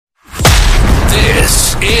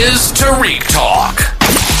is Tariq Talk.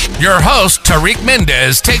 Your host, Tariq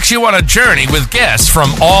Mendez, takes you on a journey with guests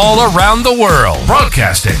from all around the world.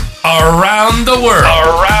 Broadcasting around the world.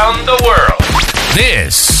 Around the world.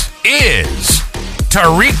 This is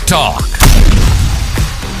Tariq Talk.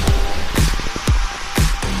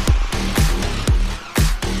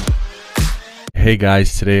 Hey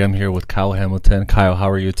guys, today I'm here with Kyle Hamilton. Kyle, how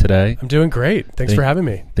are you today? I'm doing great. Thanks for having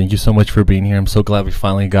me. Thank you so much for being here. I'm so glad we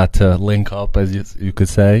finally got to link up, as you could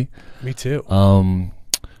say. Me too.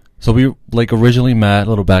 So we originally met, a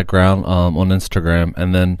little background, on Instagram,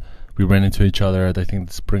 and then we ran into each other at, I think,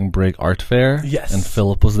 the Spring Break Art Fair. Yes. And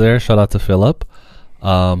Philip was there. Shout out to Philip. So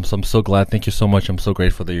I'm so glad. Thank you so much. I'm so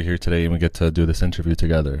grateful that you're here today and we get to do this interview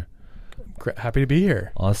together. Happy to be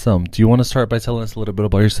here. Awesome. Do you want to start by telling us a little bit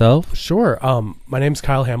about yourself? Sure. My name's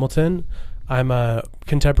Kyle Hamilton. I'm a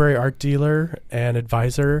contemporary art dealer and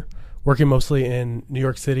advisor working mostly in New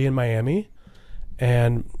York City and Miami.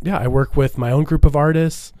 And yeah, I work with my own group of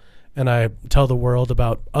artists and I tell the world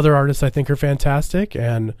about other artists I think are fantastic.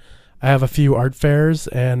 And I have a few art fairs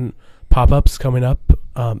and pop-ups coming up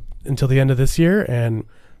until the end of this year and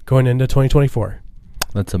going into 2024.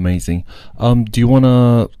 That's amazing. Do you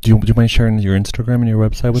mind sharing your Instagram and your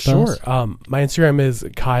website with us? Sure. My Instagram is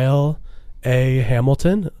Kyle A.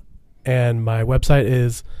 Hamilton, and my website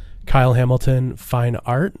is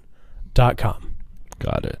KyleHamiltonFineArt.com.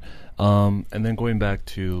 Got it. And then going back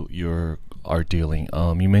to your art dealing,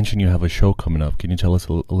 you mentioned you have a show coming up. Can you tell us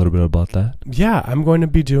a little bit about that? Yeah, I'm going to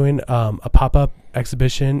be doing a pop-up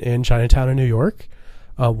exhibition in Chinatown in New York,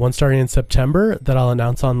 one starting in September that I'll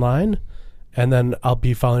announce online. And then I'll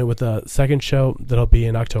be following it with a second show that'll be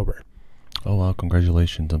in October. Oh, wow.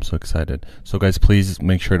 Congratulations. I'm so excited. So, guys, please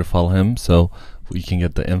make sure to follow him so we can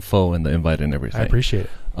get the info and the invite and everything. I appreciate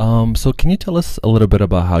it. So can you tell us a little bit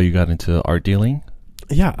about how you got into art dealing?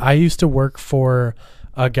 Yeah, I used to work for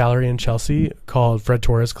a gallery in Chelsea called Fred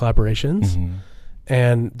Torres Collaborations. Mm-hmm.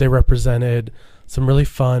 And they represented some really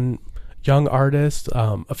fun young artists,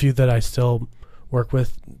 a few that I still work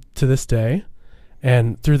with to this day.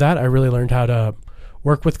 And through that, I really learned how to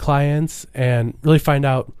work with clients and really find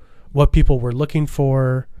out what people were looking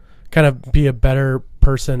for, kind of be a better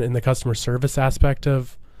person in the customer service aspect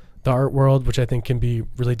of the art world, which I think can be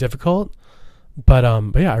really difficult. But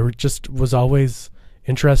yeah, I just was always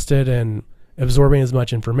interested in absorbing as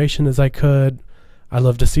much information as I could. I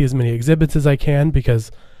love to see as many exhibits as I can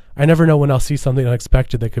because I never know when I'll see something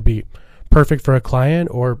unexpected that could be perfect for a client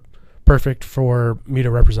or perfect for me to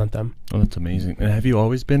represent them. Oh, that's amazing. And have you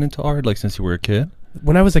always been into art, since you were a kid?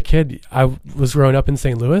 When I was a kid, I was growing up in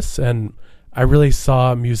St. Louis, and I really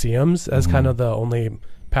saw museums as kind of the only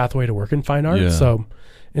pathway to work in fine art. Yeah. So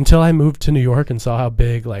until I moved to New York and saw how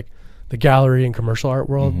big the gallery and commercial art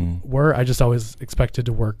world were, I just always expected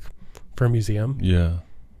to work for a museum. Yeah.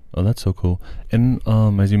 Oh, that's so cool. And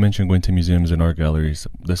as you mentioned, going to museums and art galleries,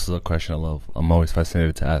 this is a question I love. I'm always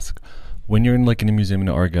fascinated to ask. When you're in a museum and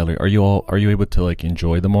an art gallery, are you able to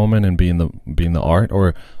enjoy the moment and be in the art,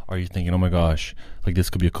 or are you thinking, oh my gosh, this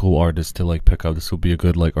could be a cool artist to pick up, this would be a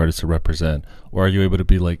good artist to represent, or are you able to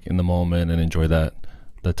be in the moment and enjoy that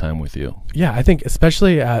time with you? Yeah, I think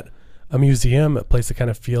especially at a museum, a place that kind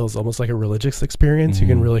of feels almost like a religious experience, you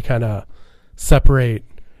can really kind of separate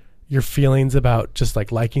your feelings about just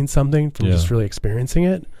liking something from just really experiencing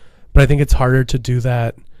it. But I think it's harder to do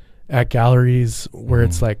that at galleries where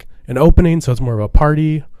it's an opening, so it's more of a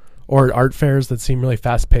party, or art fairs that seem really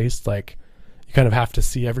fast paced. You kind of have to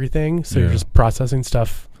see everything, so you're just processing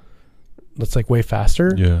stuff that's way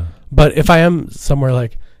faster. Yeah. But if I am somewhere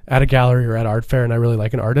at a gallery or at art fair and I really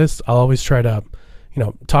like an artist, I'll always try to,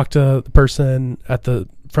 talk to the person at the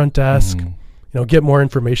front desk, get more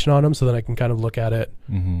information on them so that I can kind of look at it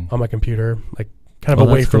on my computer, kind of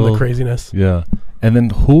away from the craziness. Yeah. And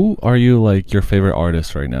then who are you your favorite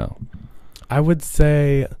artist right now? I would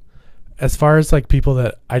say, as far as people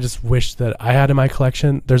that I just wish that I had in my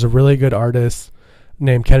collection, there's a really good artist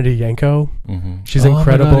named Kennedy Yanko. She's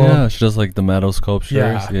incredible. God, yeah, she does the metal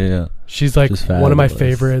sculptures. Yeah. She's one of my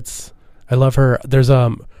favorites. I love her. There's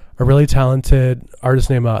a really talented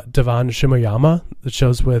artist named Devon Shimoyama that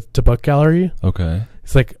shows with the Book Gallery. Okay.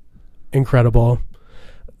 It's incredible.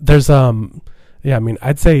 There's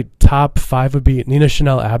I'd say top 5 would be Nina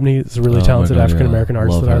Chanel Abney. Is a really talented African American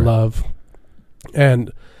artist that I love.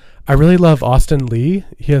 And I really love Austin Lee.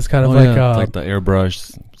 He has kind of the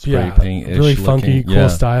airbrush spray paint, really funky, cool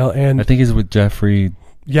style. And I think he's with Jeffrey.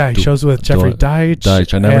 Yeah, he shows with Jeffrey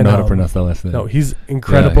Deitch. I never know how to pronounce that last name. No, he's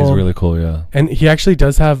incredible. Yeah, he's really cool. Yeah, and he actually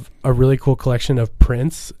does have a really cool collection of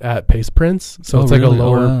prints at Paste Prints. So it's a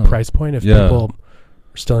lower price point if people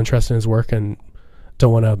are still interested in his work and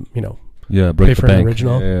don't want to, pay for an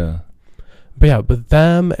original. Yeah. But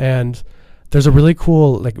them, and there's a really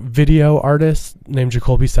cool like video artist named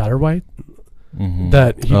Jacoby Satterwhite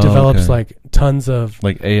that he develops like tons of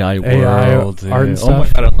like AI world art and stuff. Oh my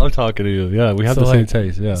god, I love talking to you. Yeah, we have the same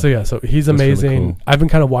taste. Yeah. So he's amazing. Really cool. I've been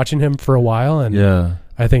kind of watching him for a while, and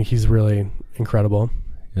I think he's really incredible.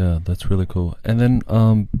 Yeah, that's really cool. And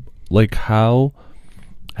then like how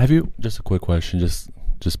have you, just a quick question, just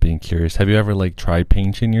being curious, have you ever like tried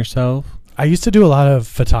painting yourself? I used to do a lot of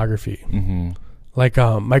photography. Like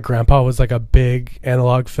my grandpa was like a big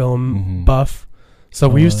analog film buff, so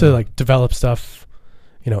we used to like develop stuff,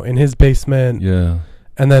 in his basement. Yeah.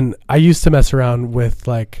 And then I used to mess around with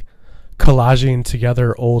like collaging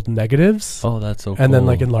together old negatives. Oh, that's so cool. And then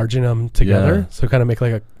like enlarging them together, so kind of make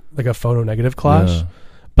like a photo negative collage. Yeah.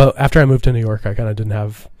 But after I moved to New York, I kind of didn't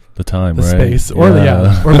have the time, the space, or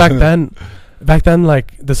or back then,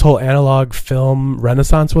 like this whole analog film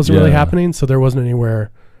renaissance wasn't really happening, so there wasn't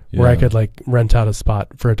anywhere where I could like rent out a spot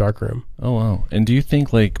for a dark room. Oh wow! And do you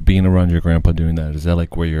think like being around your grandpa doing that, is that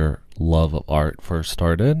like where your love of art first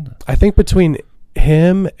started? I think between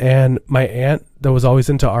him and my aunt that was always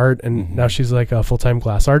into art, and now she's like a full-time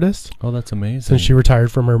glass artist. Oh, that's amazing. Since she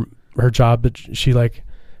retired from her job that she like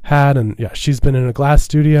had, and she's been in a glass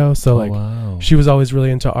studio, so she was always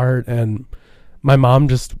really into art, and my mom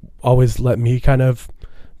just always let me kind of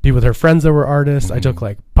be with her friends that were artists. I took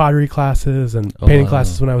like pottery classes and painting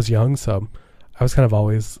classes when I was young, so I was kind of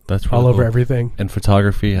always all over everything. And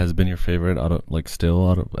photography has been your favorite out of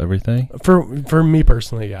everything? For me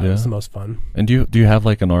personally, it was the most fun. And do you have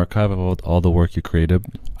like an archive of all the work you created?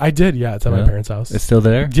 I did, it's at my parents' house. It's still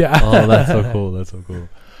there? Yeah. Oh, that's so cool. That's so cool.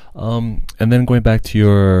 And then going back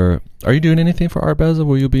to are you doing anything for Art Basel?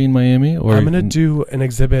 Will you be in Miami? Or I'm going to do an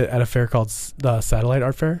exhibit at a fair called the Satellite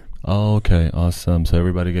Art Fair. Oh, okay. Awesome. So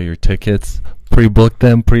everybody get your tickets, pre-book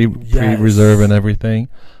them, pre-reserve and everything.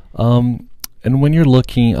 And when you're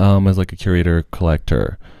looking as like a curator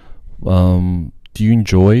collector, do you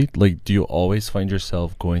enjoy, like, do you always find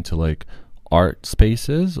yourself going to like art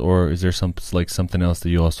spaces, or is there something else that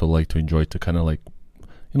you also like to enjoy to kind of like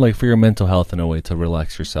for your mental health in a way to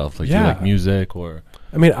relax yourself? Like, do you like music or?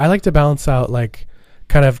 I mean, I like to balance out like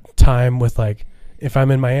kind of time with like, if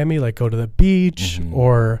I'm in Miami, like go to the beach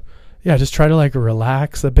or just try to like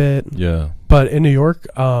relax a bit. Yeah. But in New York,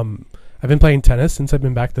 I've been playing tennis since I've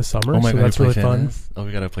been back this summer. Oh my so God, that's really fun. Oh,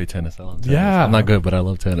 we gotta play tennis. I love tennis. Yeah. I'm not good, but I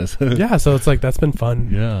love tennis. Yeah, so it's like that's been fun.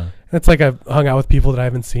 Yeah. And it's like I've hung out with people that I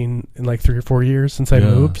haven't seen in like 3 or 4 years since I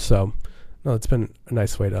moved. So no, it's been a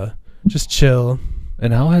nice way to just chill.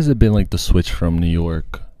 And how has it been like the switch from New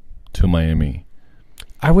York to Miami?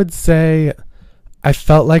 I would say I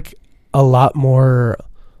felt like a lot more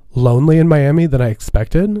lonely in Miami than I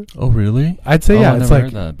expected. Oh, really? I'd say I it's never like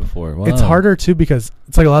heard that before. Wow. It's harder too because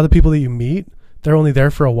it's like a lot of the people that you meet, they're only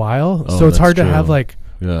there for a while, so it's hard to have like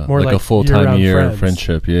more like a full-time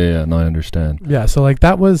friendship. Yeah, no, I understand. Yeah, so like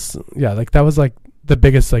that was like the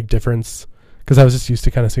biggest like difference, because I was just used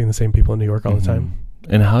to kind of seeing the same people in New York all the time.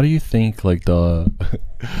 And how do you think like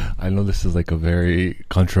I know this is like a very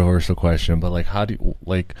controversial question, but like how do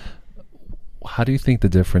you think the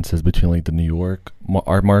difference is between like the New York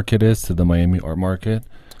art market is to the Miami art market?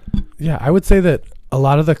 Yeah, I would say that a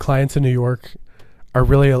lot of the clients in New York are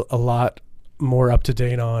really a lot more up to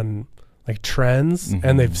date on like trends,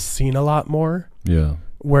 and they've seen a lot more. Yeah.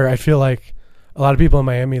 Where I feel like a lot of people in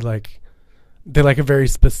Miami, like they like a very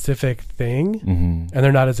specific thing, and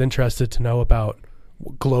they're not as interested to know about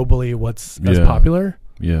globally what's as popular.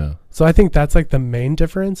 Yeah. So I think that's like the main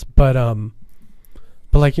difference, but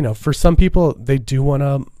like, for some people they do want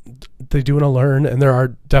to learn, and there are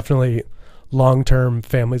definitely long-term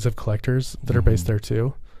families of collectors that are based there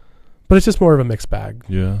too. But it's just more of a mixed bag.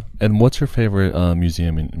 Yeah. And what's your favorite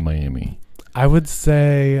museum in Miami? I would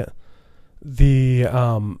say the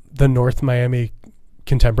North Miami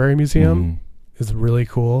Contemporary Museum is really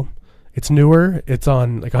cool. It's newer. It's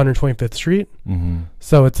on like 125th Street.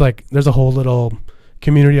 So it's like there's a whole little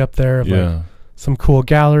community up there of like some cool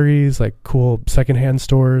galleries, like cool secondhand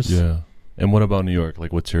stores. Yeah. And what about New York?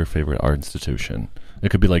 Like, what's your favorite art institution? It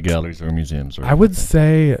could be like galleries or museums. Or I would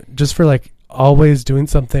say, just for like always doing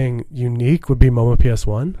something unique, would be MoMA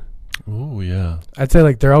PS1. Oh yeah. I'd say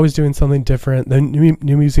like they're always doing something different. The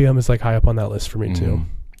new museum is like high up on that list for me too.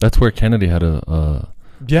 That's where Kennedy had a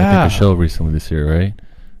show recently this year, right?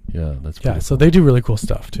 Yeah, that's pretty cool. So they do really cool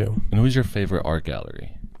stuff too. And who's your favorite art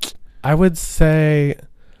gallery? I would say,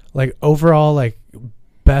 like overall, like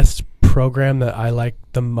best program that I like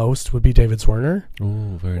the most would be David Zwerner.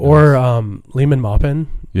 Oh, very nice. Or Lehman Maupin.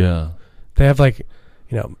 Yeah. They have like,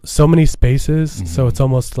 so many spaces, so it's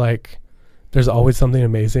almost like there's always something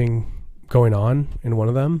amazing going on in one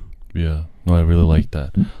of them. Yeah. No, I really like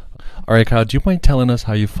that. All right, Kyle, do you mind telling us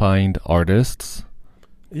how you find artists?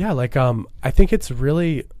 Yeah, like I think it's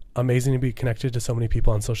really amazing to be connected to so many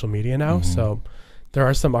people on social media now. Mm-hmm. So there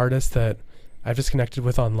are some artists that I've just connected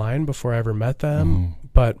with online before I ever met them,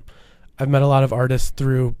 but I've met a lot of artists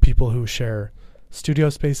through people who share studio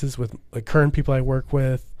spaces with like current people I work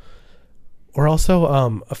with, or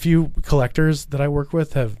also a few collectors that I work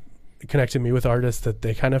with have connected me with artists that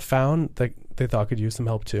they kind of found that they thought could use some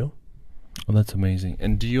help too. Oh, that's amazing.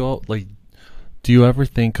 And do you ever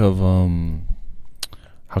think of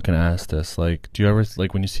how can I ask this? Like, do you ever,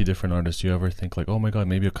 like, when you see different artists, do you ever think like, oh my God,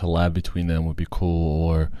 maybe a collab between them would be cool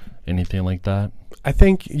or anything like that? I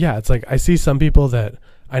think, yeah, it's like I see some people that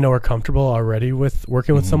I know are comfortable already with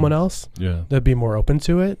working with someone else. Yeah. That'd be more open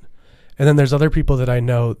to it. And then there's other people that I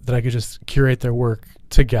know that I could just curate their work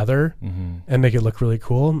together and make it look really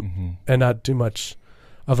cool and not do much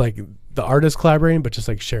of like the artist collaborating, but just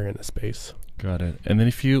like sharing the space. Got it. And then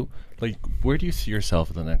if you, like, where do you see yourself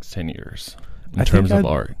in the next 10 years? In terms of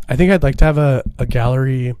art? I think I'd like to have a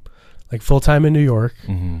gallery like full time in New York,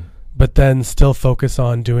 but then still focus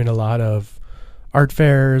on doing a lot of art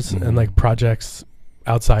fairs and like projects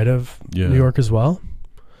outside of New York as well.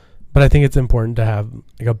 But I think it's important to have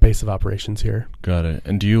like a base of operations here. Got it.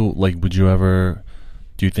 And do you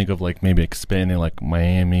think of like maybe expanding like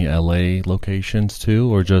Miami, LA locations too,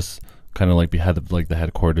 or just kind of like the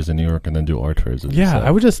headquarters in New York and then do art fairs? Yeah, I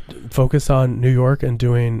would just focus on New York and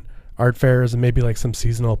doing art fairs and maybe like some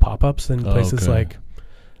seasonal pop-ups in places like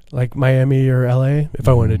Miami or LA if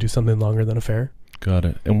I wanted to do something longer than a fair. Got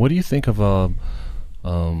it. And what do you think of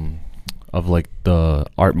like the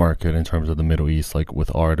art market in terms of the Middle East, like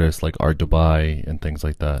with artists like Art Dubai and things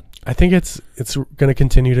like that? I think it's going to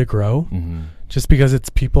continue to grow just because it's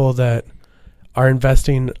people that are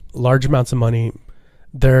investing large amounts of money.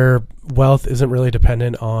 Their wealth isn't really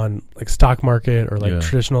dependent on like stock market or like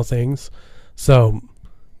traditional things. So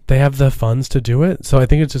they have the funds to do it. So I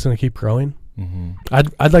think it's just going to keep growing.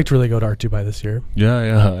 I'd like to really go to Art Dubai this year. Yeah,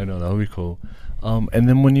 I know. That would be cool. And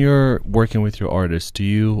then when you're working with your artists, do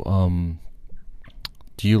you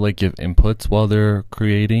like give inputs while they're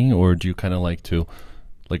creating, or do you kind of like to,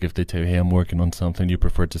 like if they tell you, hey, I'm working on something, do you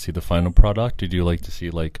prefer to see the final product, or do you like to see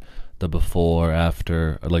like the before,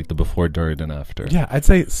 after, or like the before, during, and after? Yeah, I'd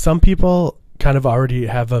say some people kind of already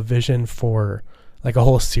have a vision for like a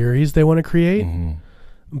whole series they want to create,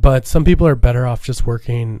 but some people are better off just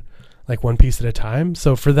working like one piece at a time.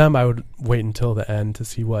 So for them, I would wait until the end to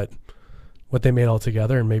see what they made all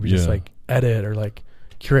together and maybe just like edit or like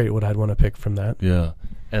curate what I'd want to pick from that. Yeah.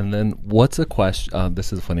 And then what's a question,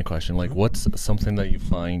 this is a funny question, like what's something that you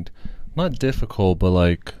find not difficult, but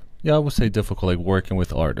like, I would say difficult, like working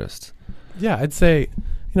with artists? Yeah, I'd say,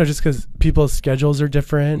 just because people's schedules are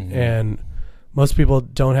different and most people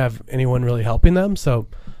don't have anyone really helping them. So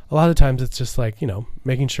a lot of times it's just like,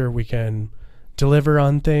 making sure we can deliver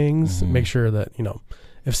on things, make sure that,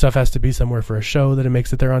 if stuff has to be somewhere for a show, that it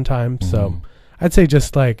makes it there on time. So I'd say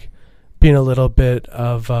just like being a little bit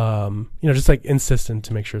of, just like insistent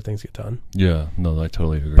to make sure things get done. Yeah, no, I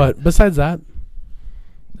totally agree. But besides that,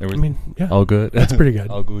 all good. That's pretty good.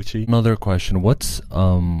 All Gucci. Another question: what's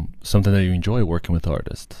something that you enjoy working with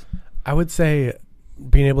artists? I would say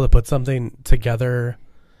being able to put something together,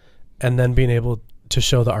 and then being able to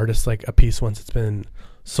show the artist like a piece once it's been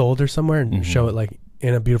sold or somewhere, and show it like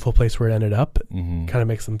in a beautiful place where it ended up. Kind of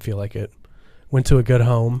makes them feel like it went to a good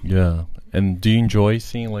home. Yeah. And do you enjoy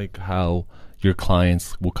seeing like how your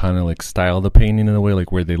clients will kind of like style the painting in a way,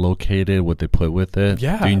 like where they located, what they put with it?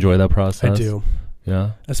 Yeah. Do you enjoy that process? I do.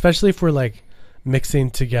 Yeah. Especially if we're like mixing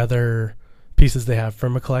together pieces they have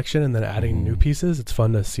from a collection and then adding new pieces. It's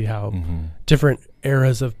fun to see how different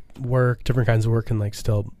eras of work, different kinds of work can like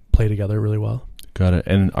still play together really well. Got it.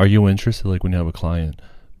 And are you interested, like when you have a client,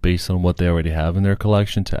 based on what they already have in their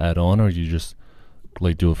collection, to add on, or you just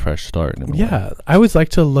like do a fresh start? Yeah, I always like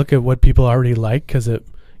to look at what people already like because it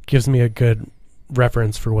gives me a good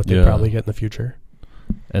reference for what they probably get in the future.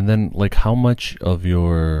 And then like how much of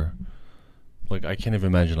your, like I can't even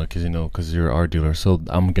imagine, like because you're an art dealer, so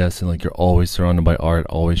I'm guessing like you're always surrounded by art,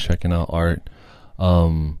 always checking out art.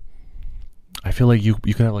 I feel like you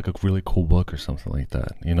could have like a really cool book or something like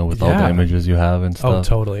that, with all the images you have and stuff. Oh,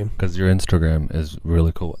 totally. Because your Instagram is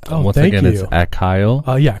really cool. Oh, once thank again, you. It's at Kyle.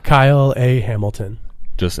 Kyle A. Hamilton.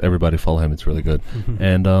 Just everybody follow him. It's really good.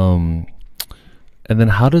 And then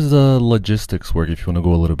how does the logistics work? If you want to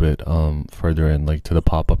go a little bit further in, like to the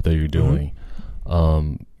pop-up that you're doing.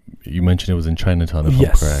 You mentioned it was in Chinatown, if I'm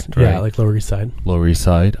correct, right? Yeah, like Lower East Side. Lower East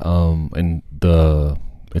Side. And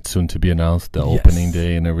it's soon to be announced, the opening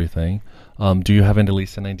day and everything. Do you have at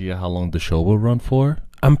least an idea how long the show will run for?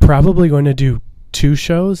 I'm probably going to do 2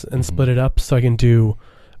 shows and split it up so I can do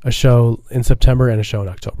a show in September and a show in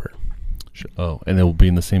October. Oh, and it will be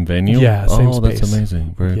in the same venue? Yeah, same space. That's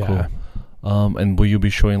amazing. Very cool. And will you be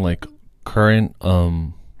showing like current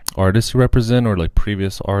artists you represent or like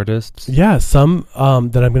previous artists? Yeah, some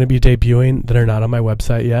that I'm going to be debuting that are not on my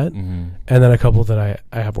website yet, and then a couple that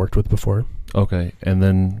I have worked with before. Okay, and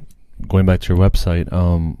then going back to your website,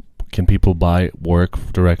 can people buy work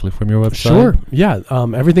directly from your website? Sure, yeah.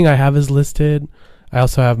 Everything I have is listed. I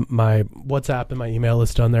also have my WhatsApp and my email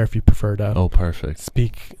listed on there if you prefer to perfect.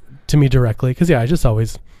 speak to me directly. Because, I just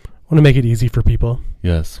always want to make it easy for people.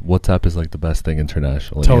 Yes, WhatsApp is like the best thing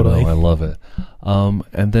internationally. Totally. I love it.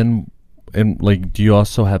 And like, do you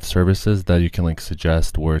also have services that you can like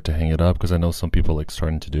suggest where to hang it up? Because I know some people like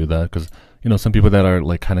starting to do that. Because, some people that are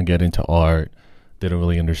like kind of get into art, they don't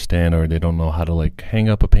really understand or they don't know how to like hang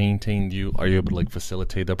up a painting. Are you able to like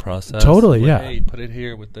facilitate the process? Totally, like, yeah. Hey, put it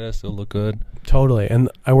here with this, it'll look good. Totally. And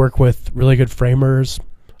I work with really good framers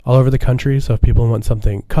all over the country. So if people want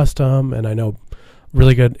something custom, and I know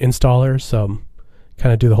really good installers, so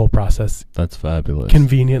kind of do the whole process. That's fabulous.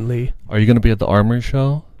 Conveniently. Are you going to be at the Armory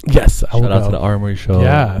show? Yes, I will. Shout out to the Armory show.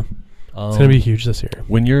 Yeah. It's going to be huge this year.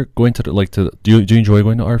 When you're going to do you enjoy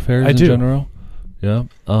going to art fairs in general? Yeah.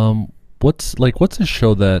 What's a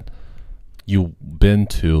show that you've been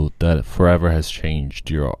to that forever has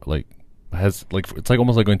changed your it's like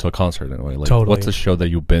almost like going to a concert in a way. Like, totally. What's a show that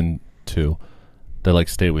you've been to that like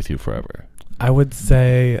stayed with you forever? I would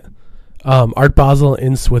say Art Basel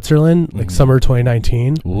in Switzerland, like summer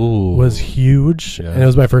 2019, was huge, and it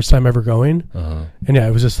was my first time ever going. And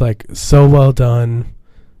it was just like so well done.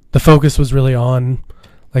 The focus was really on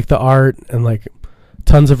like the art and like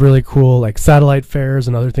tons of really cool like satellite fairs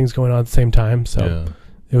and other things going on at the same time. So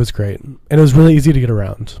it was great, and it was really easy to get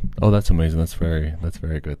around. Oh, that's amazing. That's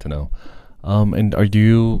very good to know. And are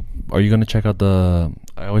you going to check out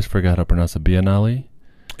I always forget how to pronounce it, Biennale?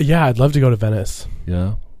 Yeah, I'd love to go to Venice.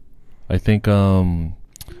 Yeah. I think the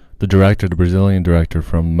Brazilian director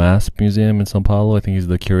from MASP Museum in São Paulo, I think he's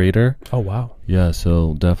the curator. Oh, wow. Yeah,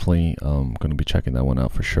 so definitely going to be checking that one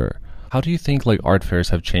out for sure. How do you think like art fairs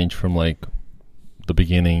have changed from like the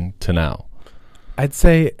beginning to now? I'd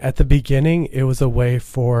say at the beginning, it was a way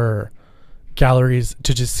for galleries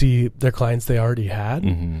to just see their clients they already had.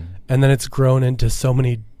 And then it's grown into so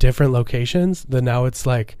many different locations that now it's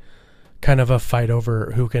like kind of a fight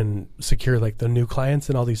over who can secure like the new clients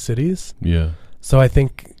in all these cities. Yeah. So I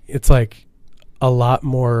think it's like a lot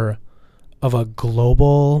more of a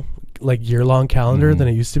global like year-long calendar than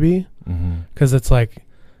it used to be. Because it's like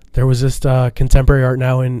there was just contemporary art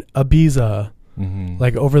now in Ibiza.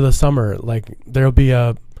 Like over the summer, like there'll be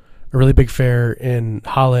a really big fair in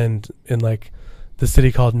Holland in like the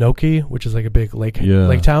city called Noki, which is like a big lake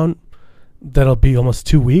town. That'll be almost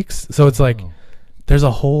 2 weeks. So it's like there's a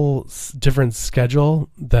whole different schedule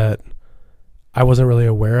that I wasn't really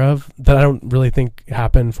aware of that I don't really think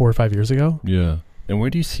happened 4 or 5 years ago. Yeah. And where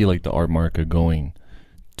do you see like the art market going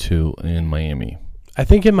to in Miami? I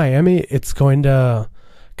think in Miami it's going to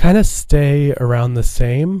kind of stay around the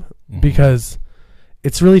same because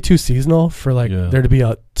it's really too seasonal for like there to be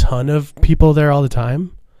a ton of people there all the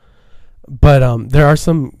time. But there are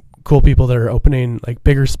some cool people that are opening like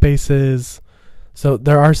bigger spaces. So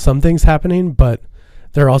there are some things happening, but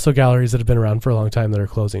there are also galleries that have been around for a long time that are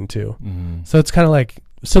closing too. So it's kind of like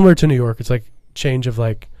similar to New York. It's like change of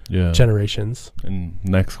like generations. And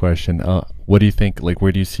next question, what do you think, like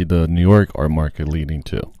where do you see the New York art market leading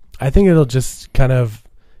to? I think it'll just kind of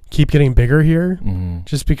keep getting bigger here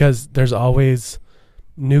just because there's always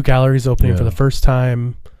new galleries opening for the first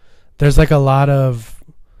time. There's like a lot of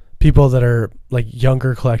people that are like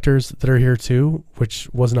younger collectors that are here too, which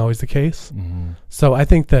wasn't always the case. So I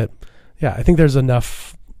think that, I think there's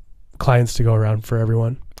enough clients to go around for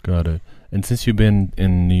everyone. Got it. And since you've been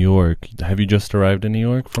in New York, have you just arrived in New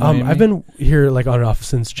York from Miami? I've been here like on and off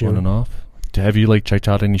since June. On and off? Have you like checked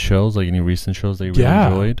out any shows, like any recent shows that you really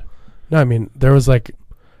enjoyed? No, I mean, there was like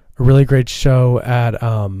a really great show at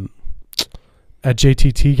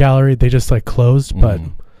JTT Gallery. They just like closed, but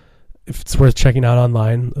if it's worth checking out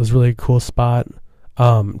online, it was a really cool spot.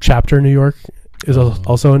 Chapter New York is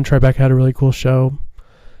also in Tribeca, had a really cool show.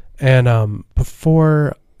 And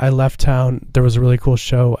before I left town, there was a really cool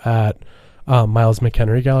show at Miles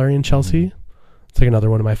McHenry Gallery in Chelsea. It's like another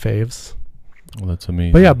one of my faves. Well, that's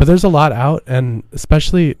amazing. But there's a lot out, and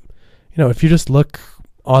especially, if you just look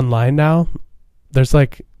online now, there's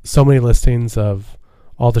like so many listings of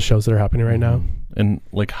all the shows that are happening right now. And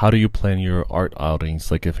like, how do you plan your art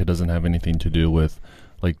outings? Like, if it doesn't have anything to do with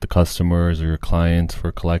like the customers or your clients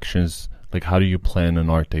for collections, Like, how do you plan an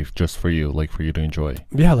art day just for you, like for you to enjoy?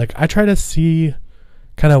 Yeah, like I try to see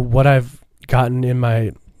kind of what I've gotten in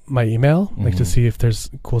my email, like to see if there's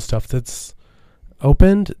cool stuff that's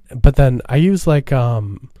opened. But then I use like a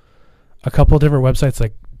couple of different websites,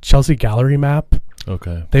 like Chelsea Gallery Map.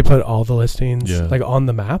 Okay. They put all the listings like on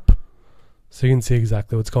the map, so you can see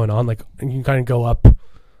exactly what's going on. Like, and you can kind of go up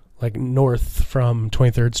like north from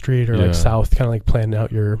 23rd Street or like south, kind of like plan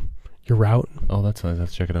out your route. Oh, that's nice.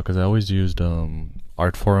 Let's check it out, because I always used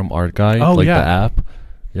Art Forum Art Guide, the app.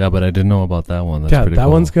 Yeah, but I didn't know about that one. That's pretty that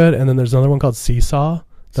cool. one's good. And then there's another one called Seesaw.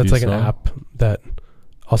 That's like an app that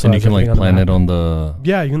also and you has can like everything plan the it on the.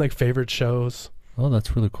 Yeah, you can like favorite shows. Oh,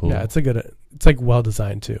 that's really cool. Yeah, it's like well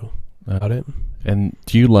designed too. About it. And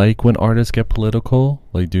do you like when artists get political?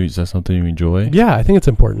 Like, is that something you enjoy? Yeah, I think it's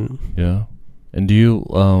important. Yeah. And do you,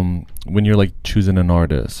 when you're like choosing an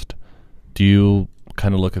artist, do you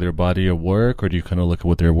kind of look at their body of work, or do you kind of look at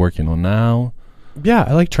what they're working on now? Yeah,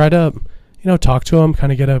 I like try to, talk to them,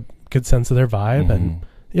 kind of get a good sense of their vibe, and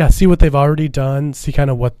see what they've already done, see kind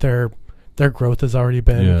of what their growth has already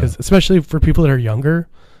been. Because especially for people that are younger,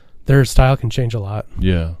 their style can change a lot.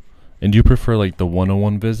 Yeah. And do you prefer like the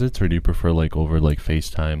one-on-one visits, or do you prefer like over like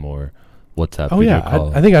FaceTime or WhatsApp? Oh yeah,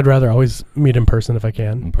 I think I'd rather always meet in person if I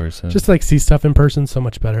can. In person, just like see stuff in person, so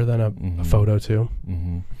much better than a photo too.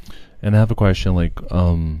 And I have a question. Like,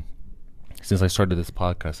 since I started this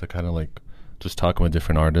podcast, I kind of like just talking with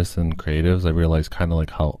different artists and creatives. I realized kind of like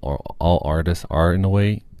how all artists are in a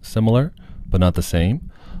way similar, but not the same.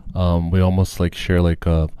 We almost like share like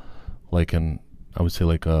a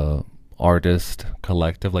artist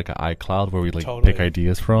collective, like an iCloud where we like pick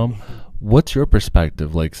ideas from. What's your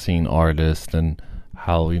perspective, like seeing artists and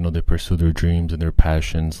how they pursue their dreams and their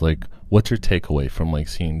passions? Like, what's your takeaway from like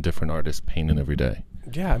seeing different artists painting every day?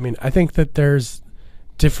 Yeah, I mean, I think that there's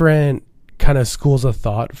different kind of schools of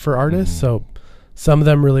thought for artists. So some of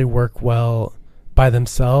them really work well by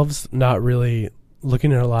themselves, not really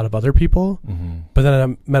looking at a lot of other people. But then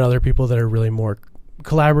I've met other people that are really more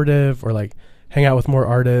collaborative, or like hang out with more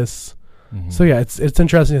artists. So yeah, it's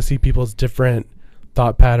interesting to see people's different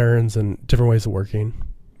thought patterns and different ways of working.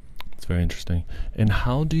 It's very interesting. And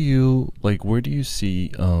how do you where do you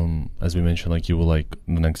see, as we mentioned, like you will like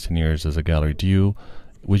in the next 10 years as a gallery,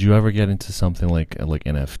 would you ever get into something like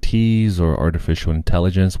NFTs or artificial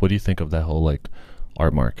intelligence? What do you think of that whole like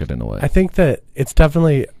art market in a way? I think that it's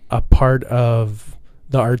definitely a part of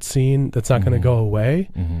the art scene that's not going to go away.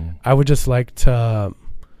 I would just like to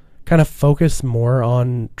kind of focus more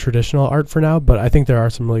on traditional art for now, but I think there are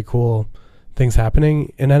some really cool things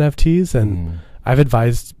happening in NFTs, and I've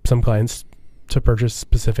advised some clients to purchase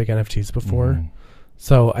specific NFTs before.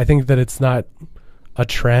 So I think that it's not a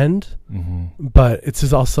trend, but it's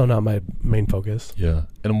just also not my main focus. Yeah.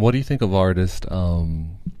 And what do you think of artists?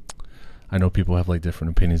 I know people have like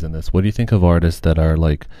different opinions on this. What do you think of artists that are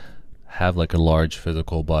like have like a large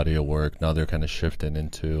physical body of work? Now they're kind of shifting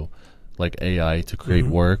into like AI to create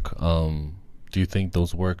work. Do you think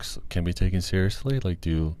those works can be taken seriously? Like,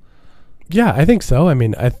 Yeah, I think so. I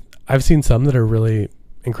mean, I've seen some that are really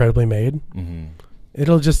incredibly made.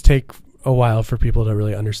 It'll just take a while for people to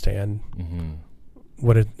really understand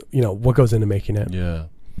what goes into making it. Yeah.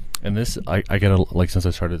 And this, I get since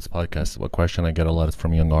I started this podcast, what question I get a lot is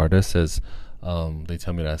from young artists is, they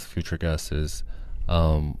tell me to ask future guests is,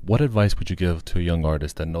 what advice would you give to a young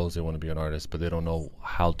artist that knows they want to be an artist, but they don't know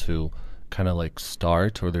how to kind of like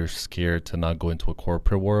start, or they're scared to not go into a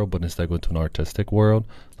corporate world, but instead go into an artistic world?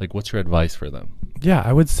 Like, what's your advice for them? Yeah,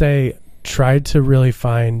 I would say try to really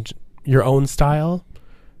find your own style,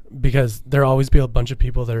 because there'll always be a bunch of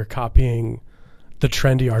people that are copying the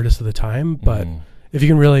trendy artists of the time. But if you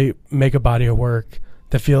can really make a body of work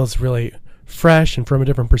that feels really fresh and from a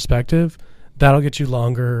different perspective, that'll get you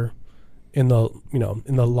longer in the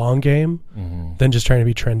long game than just trying to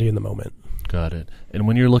be trendy in the moment. Got it. And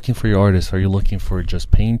when you're looking for your artists, are you looking for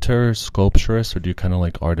just painters, sculpturists, or do you kind of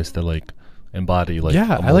like artists that like embody like?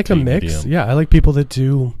 Yeah, I like a mix. Yeah, I like people that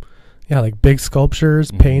do like big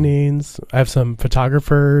sculptures, paintings. I have some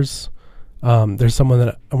photographers. There's someone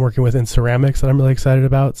that I'm working with in ceramics that I'm really excited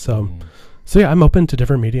about. So yeah, I'm open to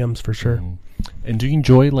different mediums for sure. And do you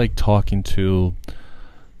enjoy like talking to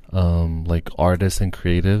like artists and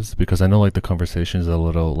creatives? Because I know like the conversation is a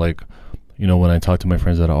little like, when I talk to my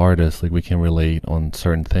friends that are artists, like we can relate on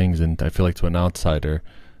certain things, and I feel like to an outsider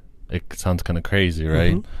it sounds kind of crazy,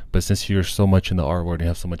 right? But since you're so much in the art world and you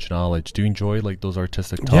have so much knowledge, do you enjoy like those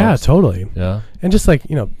artistic talks? Yeah, totally. Yeah. And just like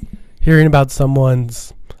hearing about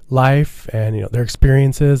someone's life and their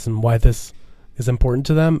experiences and why this is important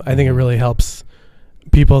to them, I think it really helps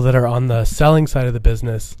people that are on the selling side of the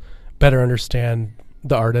business better understand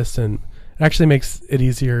the artist and actually makes it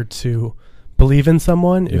easier to believe in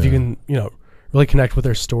someone if you can, really connect with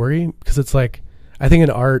their story. Because it's like, I think in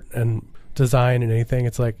art and design and anything,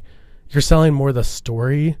 it's like you're selling more the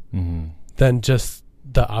story than just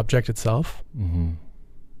the object itself. And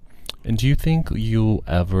do you think you'll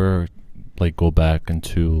ever like go back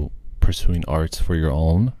into pursuing arts for your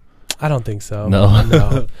own? I don't think so. No.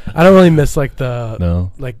 I don't really miss like the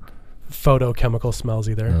No. like photochemical smells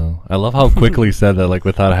either. No. I love how quickly you said that, like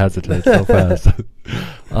without hesitation, so fast.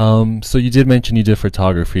 So you did mention you did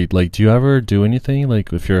photography. Like, do you ever do anything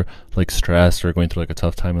like if you're like stressed or going through like a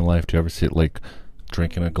tough time in life? Do you ever sit like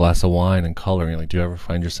drinking a glass of wine and coloring? Like, do you ever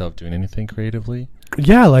find yourself doing anything creatively?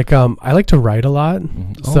 Yeah, like I like to write a lot.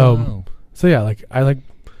 So yeah, like I like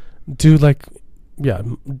do like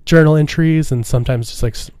journal entries and sometimes just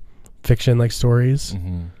like fiction like stories.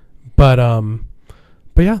 But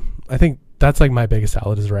yeah, I think that's like my biggest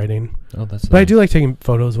outlet is writing. Oh, that's but nice. I do like taking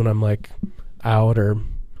photos when I'm like out or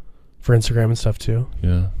for Instagram and stuff too.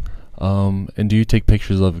 Yeah. And do you take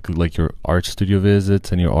pictures of like your art studio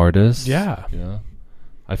visits and your artists? Yeah.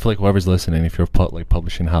 I feel like whoever's listening, if you're like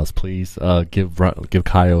publishing house, please give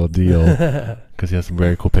Kyle a deal because he has some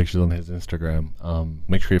very cool pictures on his Instagram.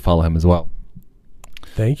 Make sure you follow him as well.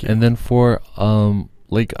 Thank you. And then for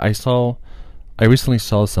like I recently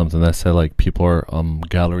saw something that said like people are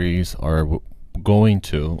galleries are going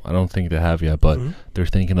to, I don't think they have yet, but they're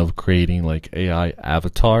thinking of creating like AI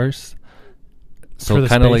avatars. So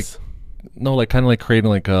kind of like creating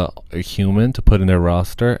like a human to put in their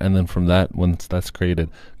roster, and then from that, once that's created,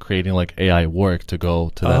 creating like AI work to go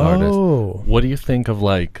to that artist. What do you think of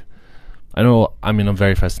like, I'm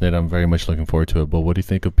very fascinated, I'm very much looking forward to it, but what do you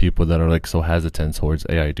think of people that are like so hesitant towards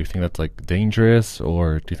AI? Do you think that's like dangerous,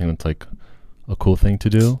 or do you think that's like a cool thing to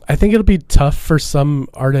do? I think it'll be tough for some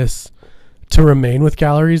artists to remain with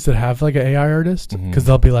galleries that have like an AI artist, because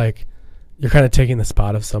they'll be like, you're kind of taking the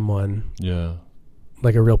spot of someone. Yeah.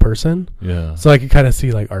 Like a real person. Yeah. So I could kind of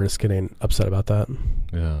see like artists getting upset about that.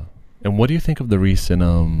 Yeah. And what do you think of the recent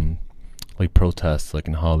like protests like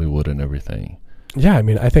in Hollywood and everything? Yeah, I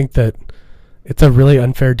mean, I think that it's a really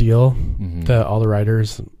unfair deal that all the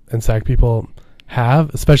writers and SAG people have,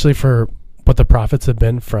 especially for what the profits have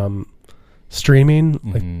been from streaming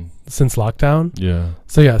like since lockdown. Yeah.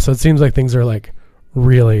 So it seems like things are like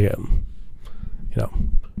really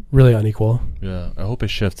really unequal. Yeah. I hope it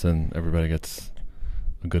shifts and everybody gets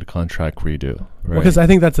a good contract redo, right? Because I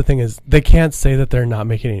think that's the thing is they can't say that they're not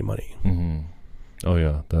making any money. Oh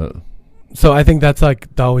yeah. So I think that's like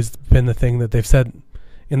always been the thing that they've said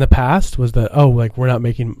in the past was that, like we're not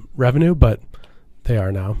making revenue, but they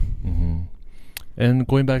are now. And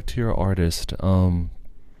going back to your artist, for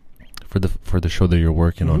the show that you're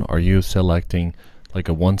working on, are you selecting like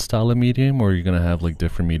a one style of medium, or are you gonna have like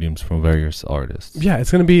different mediums from various artists? Yeah,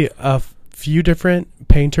 it's gonna be a few different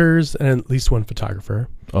painters and at least one photographer.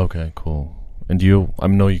 Okay, cool. And I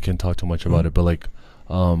know you can't talk too much about it, but like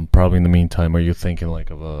probably in the meantime, are you thinking like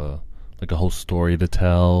of a whole story to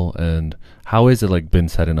tell? And how is it like been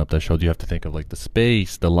setting up that show? Do you have to think of like the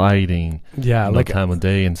space, the lighting, like time of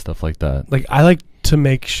day and stuff like that? Like I like to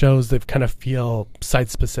make shows that kind of feel site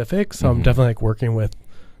specific, so I'm definitely like working with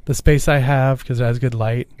the space I have because it has good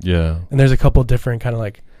light. Yeah. And there's a couple different kind of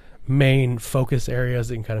like main focus areas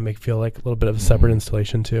that can kind of make feel like a little bit of a separate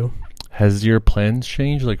installation too. Has your plans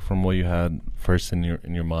changed like from what you had first in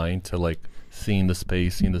your mind to like seeing the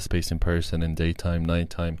space in person in daytime,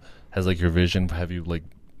 nighttime? Has like your vision, have you like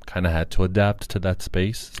kind of had to adapt to that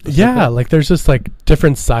space? Yeah, like there's just like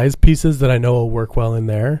different size pieces that I know will work well in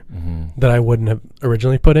there that I wouldn't have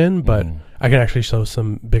originally put in, but I can actually show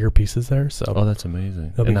some bigger pieces there. So that's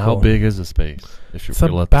amazing. And how big is the space? If you're it's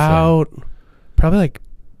about probably like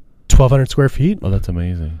 1,200 square feet. Oh, that's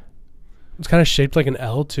amazing. It's kind of shaped like an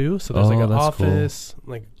L too, so there's like an office,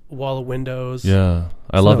 like wall of windows. Yeah,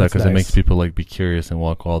 I love that because it makes people like be curious and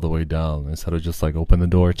walk all the way down instead of just like open the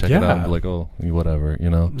door, check it out, and be like, oh, whatever,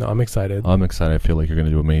 No, I'm excited. I'm excited. I feel like you're gonna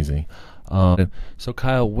do amazing. So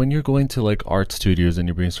Kyle, when you're going to like art studios and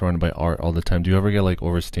you're being surrounded by art all the time, do you ever get like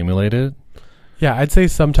overstimulated? Yeah, I'd say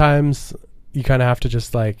sometimes you kind of have to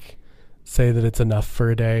just like say that it's enough for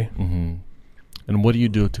a day. And what do you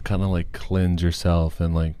do to kind of like cleanse yourself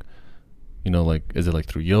and like, like, is it like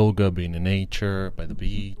through yoga, being in nature, by the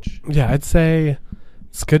beach? Yeah, I'd say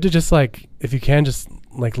it's good to just like, if you can, just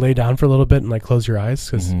like lay down for a little bit and like close your eyes.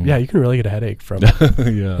 Because you can really get a headache from like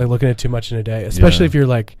looking at too much in a day, especially if you're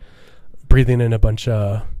like breathing in a bunch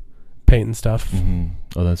of paint and stuff.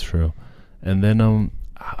 Oh, that's true. And then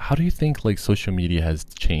how do you think like social media has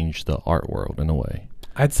changed the art world in a way?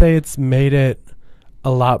 I'd say it's made it a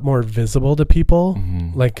lot more visible to people.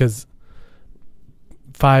 Like, because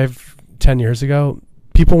 5 10 years ago,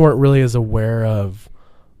 people weren't really as aware of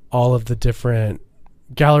all of the different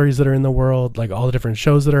galleries that are in the world, like all the different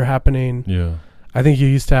shows that are happening. Yeah. I think you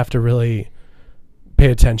used to have to really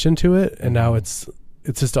pay attention to it, and now it's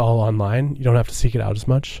just all online. You don't have to seek it out as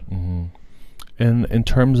much. Mm-hmm. And in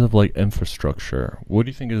terms of like infrastructure, what do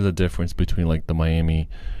you think is the difference between like the Miami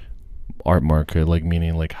art market, like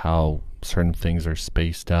meaning like how certain things are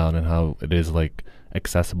spaced out and how it is like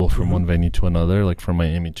accessible from one venue to another, like from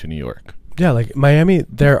Miami to New York? Yeah, like Miami,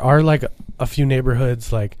 there are like a few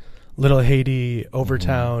neighborhoods like Little Haiti,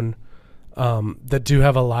 Overtown, that do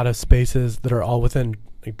have a lot of spaces that are all within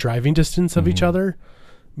like driving distance of each other,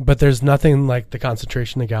 but there's nothing like the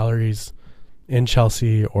concentration of galleries in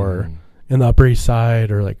Chelsea or in the Upper East Side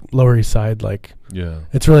or like Lower East Side. Like, Yeah.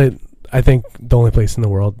 it's really, I think the only place in the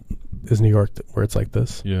world is New York where it's like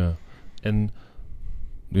this. Yeah. And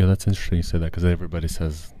yeah, that's interesting you say that, because everybody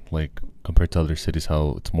says like compared to other cities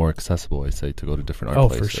how it's more accessible, I say, to go to different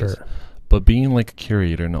art places. For sure. But being like a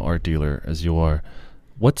curator and an art dealer as you are,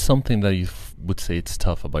 what's something that you would say it's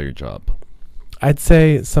tough about your job? I'd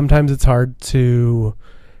say sometimes it's hard to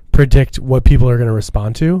predict what people are going to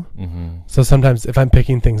respond to. So sometimes if I'm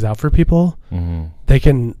picking things out for people, they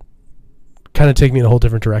can kind of take me in a whole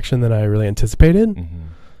different direction than I really anticipated.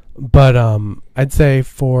 But I'd say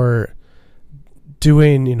for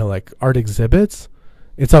doing, like art exhibits,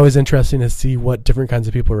 it's always interesting to see what different kinds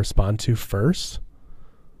of people respond to first.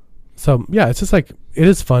 So yeah, it's just like, it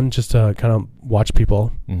is fun just to kind of watch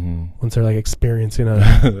people once they're like experiencing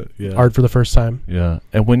art for the first time. Yeah.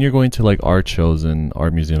 And when you're going to like art shows and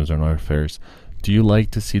art museums or art fairs, do you like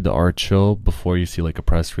to see the art show before you see like a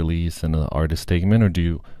press release and an artist statement, or do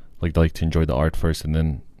you like to enjoy the art first and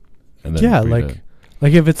then yeah, like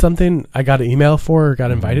if it's something I got an email for or got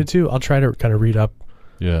invited to, I'll try to kind of read up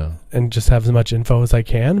and just have as much info as I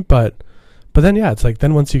can. But then yeah, it's like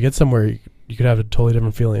then once you get somewhere, you could have a totally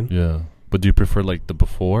different feeling. Yeah. But do you prefer like the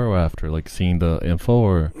before or after, like seeing the info,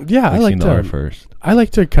 or I like seeing the art first? I like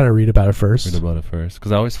to kind of read about it first.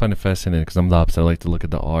 Because I always find it fascinating, because I'm the opposite. I like to look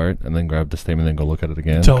at the art and then grab the statement and then go look at it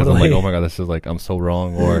again. Because I'm like, oh my god, this is like, I'm so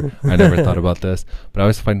wrong, or I never thought about this. But I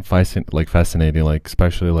always find fascinating, like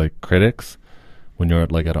especially like critics, when you're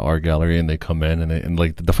like at an art gallery and they come in and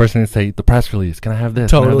like the first thing they say, the press release, can I have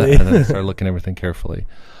this? Totally. Can I have that? And then they start looking at everything carefully.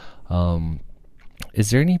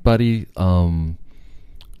 Is there anybody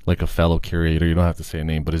like a fellow curator, you don't have to say a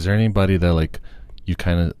name, but is there anybody that like you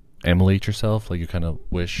kind of emulate yourself, like you kind of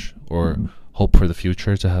wish or hope for the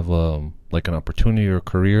future to have like an opportunity or a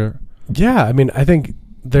career? Yeah, I mean, I think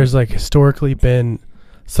there's like historically been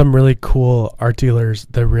some really cool art dealers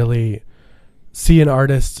that really see an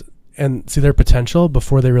artist and see their potential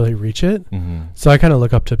before they really reach it. So I kind of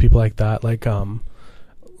look up to people like that, like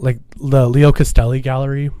the Leo Castelli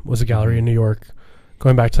gallery was a gallery in New York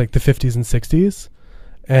going back to like the 50s and 60s.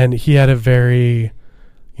 And he had a very,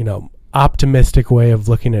 optimistic way of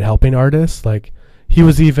looking at helping artists. Like he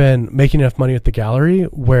was even making enough money at the gallery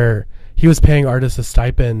where he was paying artists a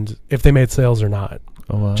stipend if they made sales or not.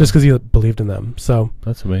 Oh, wow. Just because he believed in them. So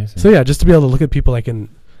that's amazing. So yeah, just to be able to look at people like in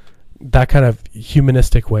that kind of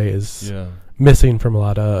humanistic way is missing from a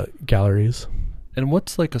lot of galleries. And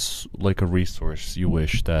what's like a resource you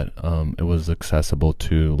wish that it was accessible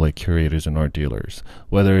to like curators and art dealers?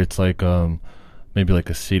 Whether it's like maybe like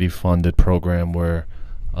a city funded program where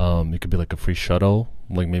it could be like a free shuttle,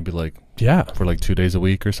 like maybe like for like 2 days a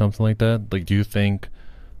week or something like that. Like, do you think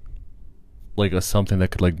like something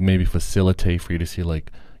that could like maybe facilitate for you to see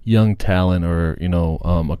like young talent or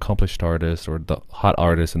accomplished artists or the hot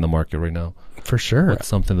artists in the market right now? For sure. What's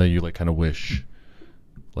something that you like kind of wish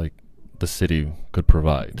like the city could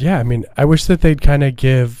provide? Yeah, I mean, I wish that they'd kind of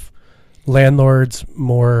give landlords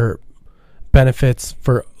more benefits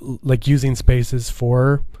for like using spaces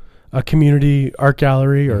for a community art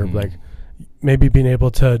gallery, or like maybe being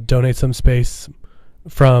able to donate some space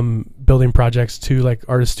from building projects to like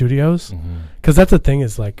artist studios. Because that's the thing,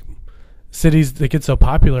 is like cities that get so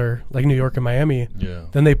popular like New York and Miami,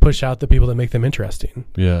 then they push out the people that make them interesting.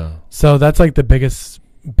 So that's like the biggest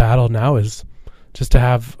battle now, is just to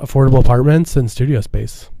have affordable apartments and studio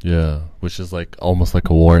space. Which is like almost like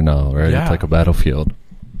a war now, right? It's like a battlefield.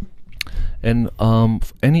 And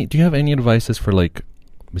do you have any advices for like,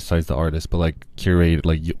 besides the artists, but like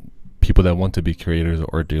people that want to be curators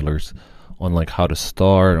or dealers, on like how to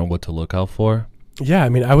start and what to look out for? Yeah, I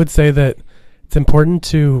mean, I would say that it's important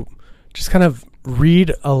to just kind of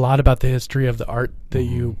read a lot about the history of the art that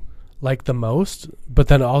you like the most, but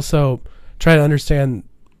then also try to understand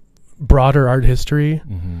broader art history.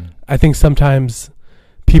 I think sometimes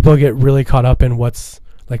people get really caught up in what's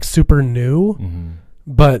like super new,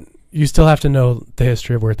 but you still have to know the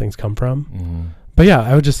history of where things come from. Mm-hmm. But yeah,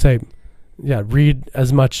 I would just say, read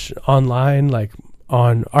as much online, like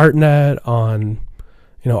on ArtNet, on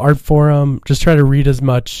Art Forum. Just try to read as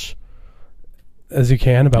much as you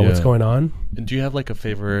can about what's going on. And do you have like a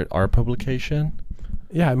favorite art publication?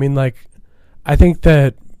 Yeah, I mean, like, I think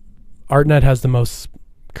that ArtNet has the most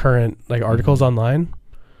current like articles online,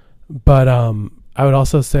 but I would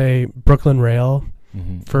also say Brooklyn Rail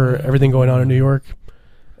for everything going on in New York,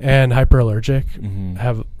 and Hyperallergic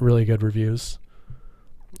have really good reviews.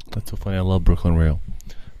 That's so funny. I love Brooklyn Rail.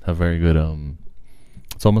 Have very good.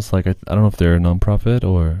 It's almost like I don't know if they're a nonprofit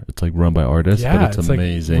or it's like run by artists, but it's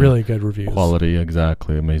amazing. Like really good reviews. Quality,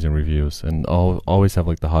 exactly. Amazing reviews, and always have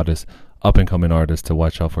like the hottest up and coming artists to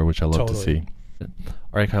watch out for, which I love to see. All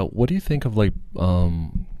right, Kyle, what do you think of like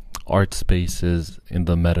art spaces in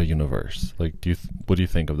the meta universe? Like, what do you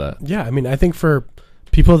think of that? Yeah, I mean, I think for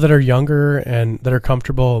people that are younger and that are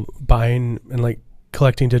comfortable buying and like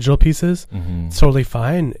collecting digital pieces, it's totally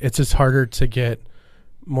fine. It's just harder to get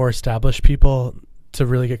more established people to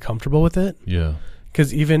really get comfortable with it. Yeah.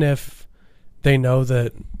 Because even if they know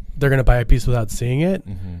that they're going to buy a piece without seeing it,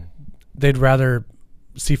 they'd rather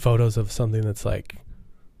see photos of something that's like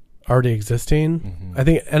already existing. I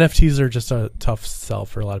think NFTs are just a tough sell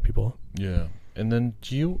for a lot of people. Yeah. And then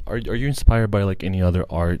are you inspired by like any other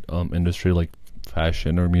art industry, like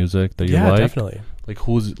fashion or music that you like? Yeah, definitely. Like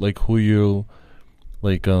who are you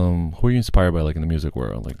inspired by, like in the music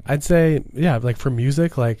world? Like, I'd say, yeah, like for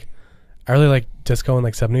music, like I really like disco and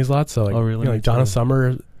like 70s lots. So like, like Donna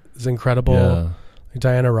Summer is incredible. Yeah. Like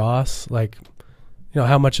Diana Ross, like,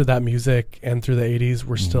 how much of that music and through the 80s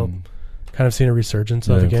we're still kind of seeing a resurgence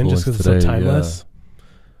of again, just because it's so timeless.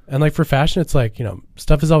 And like for fashion, it's like,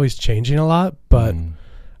 stuff is always changing a lot, but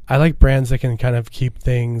I like brands that can kind of keep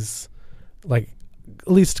things like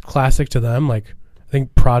at least classic to them. Like I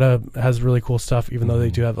think Prada has really cool stuff, even though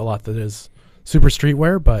they do have a lot that is super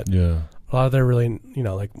streetwear, but a lot of their really,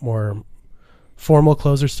 like more formal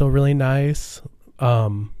clothes are still really nice.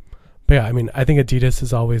 But yeah, I mean, I think Adidas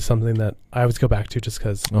is always something that I always go back to just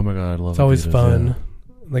because oh my God, I love it's always Adidas, fun. Yeah.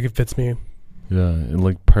 Like it fits me. Yeah, and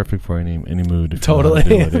like perfect for any mood. Totally.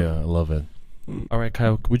 Yeah, I love it. All right,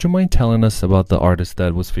 Kyle, would you mind telling us about the artist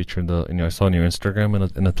that was featured I saw on your Instagram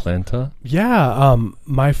in Atlanta? Yeah,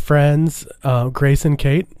 my friends, Grace and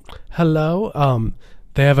Kate, hello.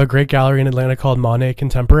 They have a great gallery in Atlanta called Monet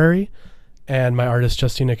Contemporary, and my artist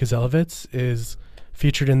Justina Kazelowitz is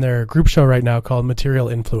featured in their group show right now called Material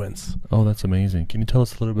Influence. Oh, that's amazing. Can you tell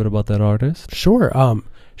us a little bit about that artist? Sure.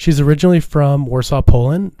 She's originally from Warsaw,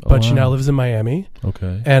 Poland, but she now lives in Miami.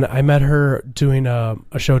 Okay. And I met her doing a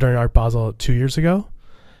show during Art Basel 2 years ago.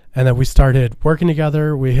 And then we started working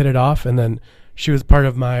together. We hit it off. And then she was part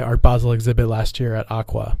of my Art Basel exhibit last year at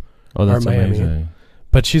Aqua. Oh, that's Art Miami. amazing.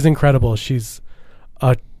 But she's incredible. She's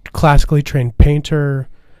a classically trained painter.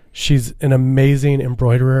 She's an amazing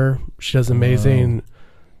embroiderer. She does amazing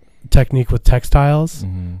technique with textiles.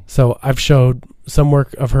 So I've showed some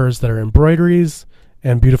work of hers that are embroideries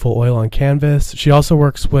and beautiful oil on canvas. She also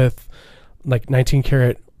works with like 19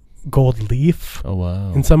 karat gold leaf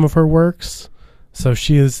in some of her works. So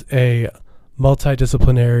she is a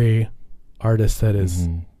multidisciplinary artist that is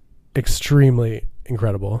extremely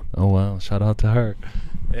incredible. Oh wow, shout out to her.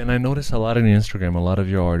 And I notice a lot on Instagram, a lot of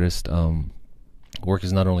your artist work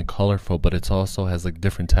is not only colorful, but it also has like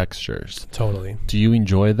different textures. Totally. Do you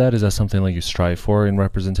enjoy that? Is that something like you strive for in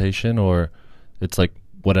representation, or it's like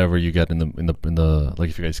whatever you get in the like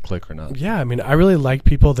if you guys click or not? Yeah, I mean, I really like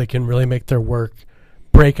people that can really make their work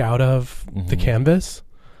break out of the canvas.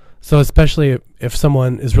 So especially if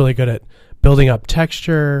someone is really good at building up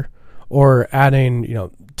texture or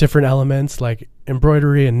adding, different elements like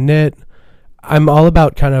embroidery and knit. I'm all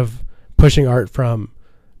about kind of pushing art from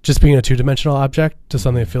just being a two-dimensional object to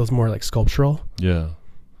something that feels more like sculptural. Yeah.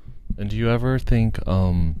 And do you ever think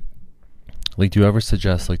do you ever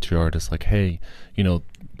suggest like to your artists like, hey,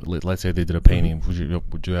 let's say they did a painting,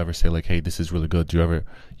 would you ever say like, hey, this is really good,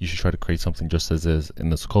 you should try to create something just as is in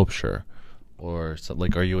the sculpture? Or so,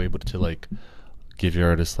 like, are you able to like give your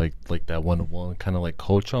artists like that one-on-one kind of like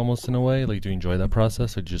coach almost in a way? Like, do you enjoy that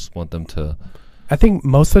process, or just want them to? I think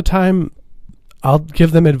most of the time I'll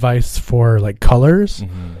give them advice for like colors,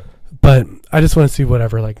 but I just want to see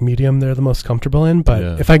whatever like medium they're the most comfortable in.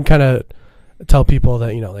 But if I can kind of tell people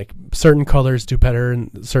that, like certain colors do better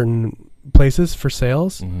in certain places for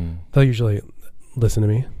sales, they'll usually listen to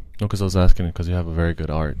me. No, because I was asking because you have a very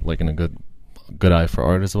good art, like in a good good eye for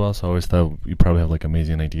art as well. So I always thought you probably have like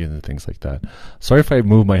amazing ideas and things like that. Sorry if I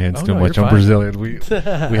move my hands too much. I'm Brazilian. We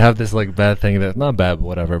have this like bad thing that not bad, but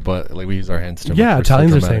whatever. But like we use our hands too much. Yeah,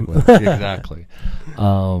 Italians are same. Exactly.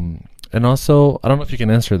 And also, I don't know if you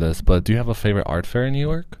can answer this, but do you have a favorite art fair in New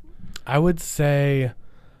York? I would say,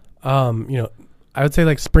 I would say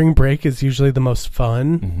like spring break is usually the most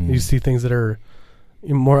fun. Mm-hmm. You see things that are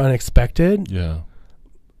more unexpected. Yeah.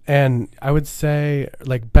 And I would say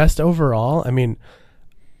like best overall, I mean,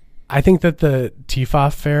 I think that the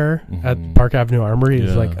TIFA fair at Park Avenue Armory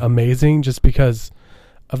is like amazing just because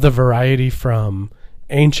of the variety from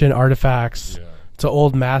ancient artifacts to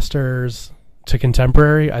old masters to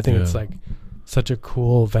contemporary. I think it's like such a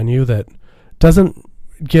cool venue that doesn't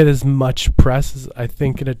get as much press as I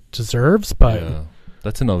think it deserves, but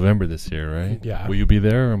that's in November this year, right? Yeah. Will you be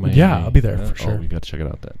there? Or I'll be there for sure. Oh, we got to check it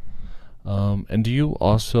out then. And do you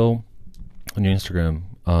also, on your Instagram,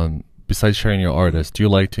 besides sharing your artists, do you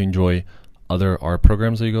like to enjoy other art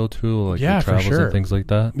programs that you go to, like your travels for sure. and things like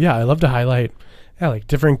that? Yeah, I love to highlight, like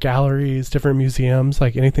different galleries, different museums,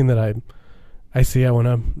 like anything that I see, I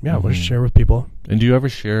want to share with people. And do you ever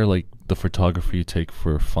share like the photography you take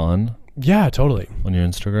for fun? Yeah, totally. On your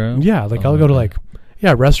Instagram? Yeah, like I'll go to like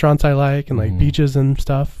restaurants I like and like beaches and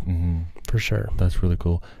stuff. For sure. That's really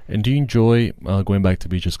cool. And do you enjoy going back to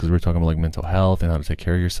beaches, because we're talking about like mental health and how to take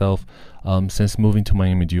care of yourself? Since moving to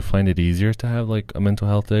Miami, do you find it easier to have like a mental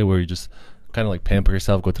health day where you just kind of like pamper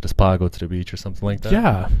yourself, go to the spa, go to the beach or something like that?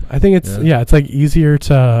 Yeah, I think it's it's like easier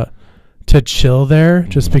to chill there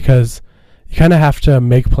just because you kind of have to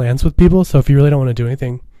make plans with people. So if you really don't want to do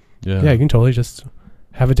anything, you can totally just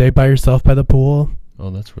have a day by yourself by the pool. Oh,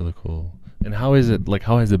 that's really cool. And how is it, like,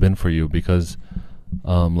 how has it been for you? Because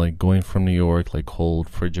like going from New York, like cold,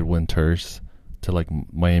 frigid winters, to like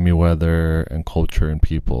Miami weather and culture and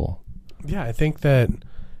people. Yeah, I think that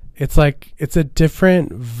it's like it's a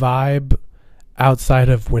different vibe outside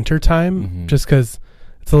of wintertime just because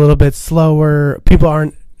it's a little bit slower. People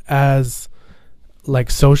aren't as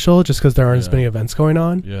like social just because there aren't as many events going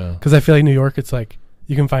on. Yeah. Because I feel like New York, it's like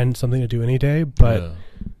you can find something to do any day, but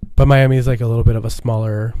Miami is like a little bit of a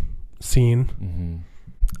smaller scene.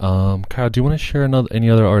 Kyle, do you want to share any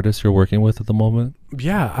other artists you're working with at the moment?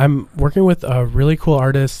 Yeah, I'm working with a really cool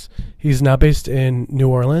artist. He's now based in New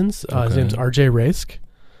Orleans. His name's RJ Raisk,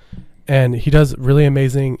 and he does really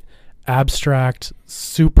amazing abstract,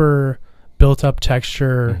 super built up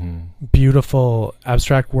texture, beautiful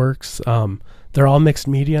abstract works. They're all mixed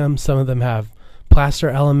medium. Some of them have plaster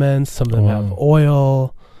elements, some of them have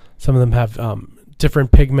oil, some of them have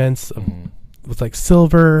different pigments with like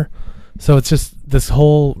silver. So it's just this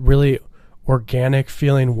whole really organic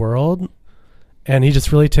feeling world, and he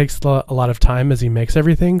just really takes a lot of time as he makes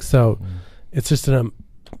everything. So it's just a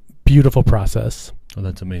beautiful process. Oh,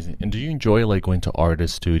 that's amazing. And do you enjoy like going to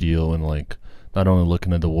artist studio and like not only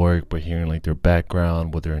looking at the work but hearing like their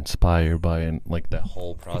background, what they're inspired by, and like that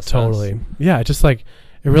whole process? Totally. Yeah, it just like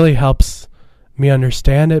it really helps me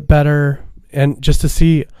understand it better, and just to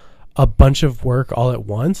see a bunch of work all at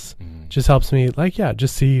once just helps me like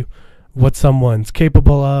just see what someone's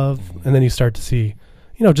capable of, and then you start to see,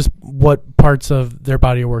 just what parts of their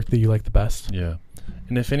body of work that you like the best. Yeah.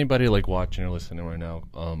 And if anybody like watching or listening right now,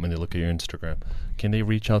 and they look at your Instagram, can they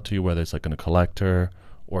reach out to you, whether it's like a collector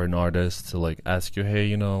or an artist, to like ask you,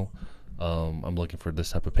 hey, I'm looking for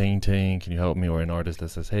this type of painting, can you help me? Or an artist that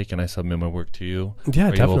says, hey, can I submit my work to you? Yeah,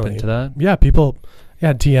 Are definitely. you open to that? Yeah, people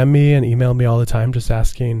DM me and email me all the time just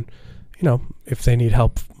asking, if they need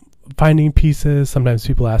help finding pieces. Sometimes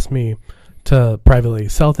people ask me to privately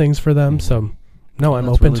sell things for them. So no, I'm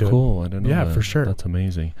open to cool. it. I didn't know yeah, that. For sure. That's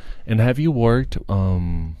amazing. And have you worked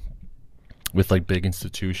with like big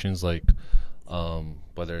institutions, like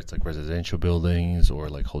whether it's like residential buildings or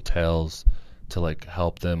like hotels, to like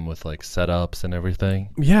help them with like setups and everything?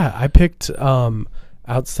 Yeah, I picked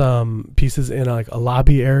out some pieces in like a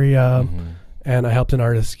lobby area, and I helped an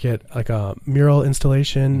artist get like a mural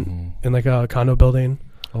installation in like a condo building.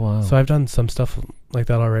 Oh wow. So I've done some stuff like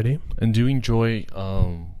that already. And do you enjoy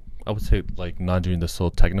I would say like not doing the so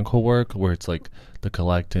technical work where it's like the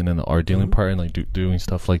collecting and the art dealing part, and like doing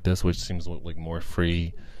stuff like this, which seems like more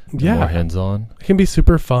free, more hands-on? It can be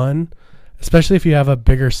super fun, especially if you have a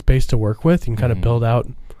bigger space to work with. You can kind of build out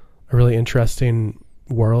a really interesting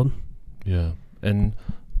world. Yeah. And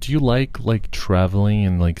do you like traveling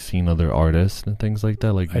and like seeing other artists and things like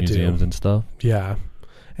that, like museums and stuff? Yeah.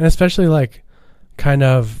 And especially like kind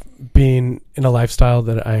of being in a lifestyle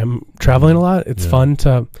that I am traveling a lot, it's fun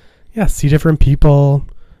to see different people.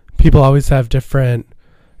 People always have different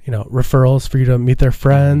referrals for you to meet their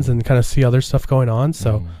friends and kind of see other stuff going on.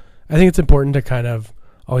 So I think it's important to kind of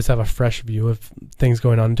always have a fresh view of things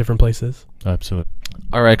going on in different places. Absolutely.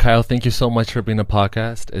 All right, Kyle, thank you so much for being a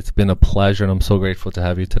podcast. It's been a pleasure, and I'm so grateful to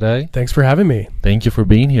have you today. Thanks for having me. Thank you for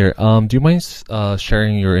being here. Do you mind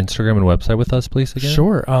sharing your Instagram and website with us, please, again?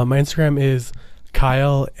 Sure. My Instagram is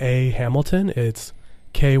Kyle A. Hamilton. It's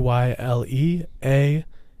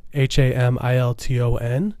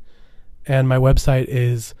KYLEAHAMILTON. And my website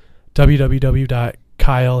is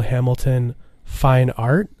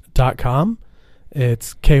www.kylehamiltonfineart.com.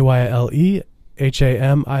 It's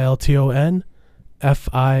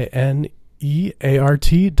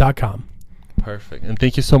KYLEHAMILTONFINEART.com. Perfect. And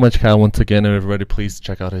thank you so much, Kyle, once again. And everybody, please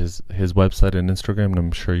check out his website and Instagram, and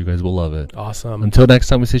I'm sure you guys will love it. Awesome. Until next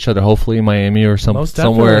time we see each other, hopefully in Miami or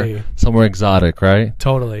somewhere exotic, right?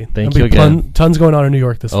 Totally. Thank you again. Tons going on in New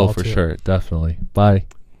York this fall, for too. sure. Definitely. Bye.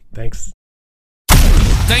 Thanks.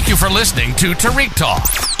 Thank you for listening to Tariq Talk.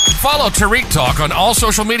 Follow Tariq Talk on all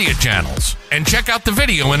social media channels and check out the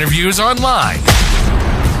video interviews online.